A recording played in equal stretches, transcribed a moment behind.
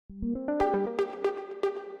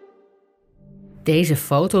Deze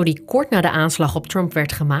foto die kort na de aanslag op Trump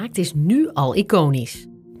werd gemaakt is nu al iconisch.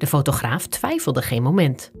 De fotograaf twijfelde geen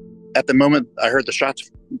moment. At the moment I heard the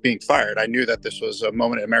shots being fired, I knew that this was a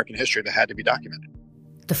moment in American history that had to be documented.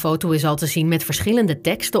 De foto is al te zien met verschillende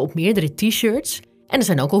teksten op meerdere t-shirts en er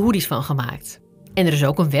zijn ook al hoodies van gemaakt. En er is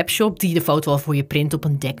ook een webshop die de foto al voor je print op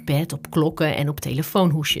een dekbed, op klokken en op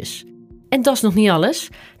telefoonhoesjes. En dat is nog niet alles.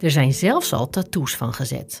 Er zijn zelfs al tattoos van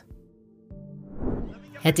gezet.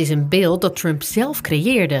 Het is een beeld dat Trump zelf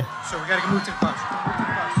creëerde.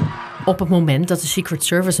 Op het moment dat de Secret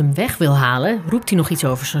Service hem weg wil halen, roept hij nog iets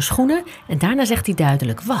over zijn schoenen en daarna zegt hij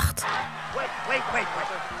duidelijk wacht.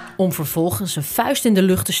 Om vervolgens zijn vuist in de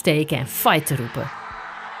lucht te steken en fight te roepen.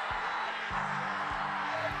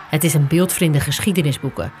 Het is een beeldvriende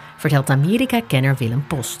geschiedenisboeken, vertelt Amerika-kenner Willem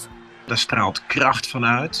Post. Daar straalt kracht van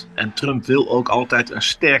uit en Trump wil ook altijd een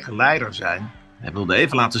sterke leider zijn. Hij wilde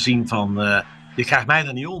even laten zien van, je krijgt mij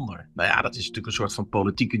er niet onder. Nou ja, dat is natuurlijk een soort van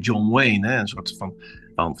politieke John Wayne, hè? Een soort van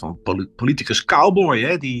politicus cowboy,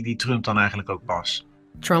 hè? Die Trump dan eigenlijk ook was.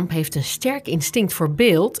 Trump heeft een sterk instinct voor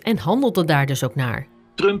beeld en handelde daar dus ook naar.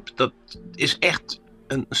 Trump, dat is echt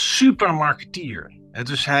een supermarketeer.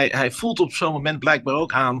 Dus hij voelt op zo'n moment blijkbaar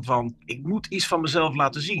ook aan van, ik moet iets van mezelf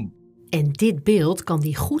laten zien. En dit beeld kan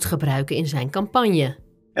hij goed gebruiken in zijn campagne.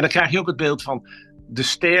 En dan krijg je ook het beeld van de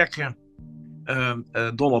sterke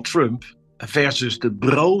Donald Trump versus de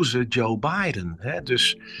broze Joe Biden. Hè?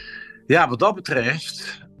 Dus ja, wat dat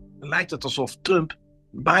betreft lijkt het alsof Trump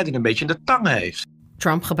Biden een beetje in de tang heeft.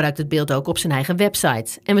 Trump gebruikt het beeld ook op zijn eigen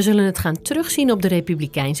website. En we zullen het gaan terugzien op de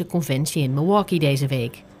Republikeinse conventie in Milwaukee deze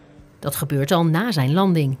week. Dat gebeurt al na zijn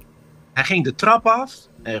landing. Hij ging de trap af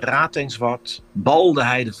en raad eens wat, balde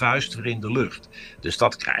hij de vuist weer in de lucht. Dus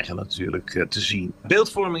dat krijgen we natuurlijk te zien.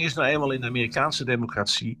 Beeldvorming is nou eenmaal in de Amerikaanse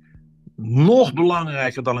democratie nog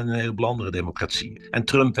belangrijker dan in een heleboel andere democratieën. En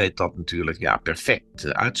Trump weet dat natuurlijk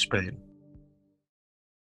perfect uit te spelen.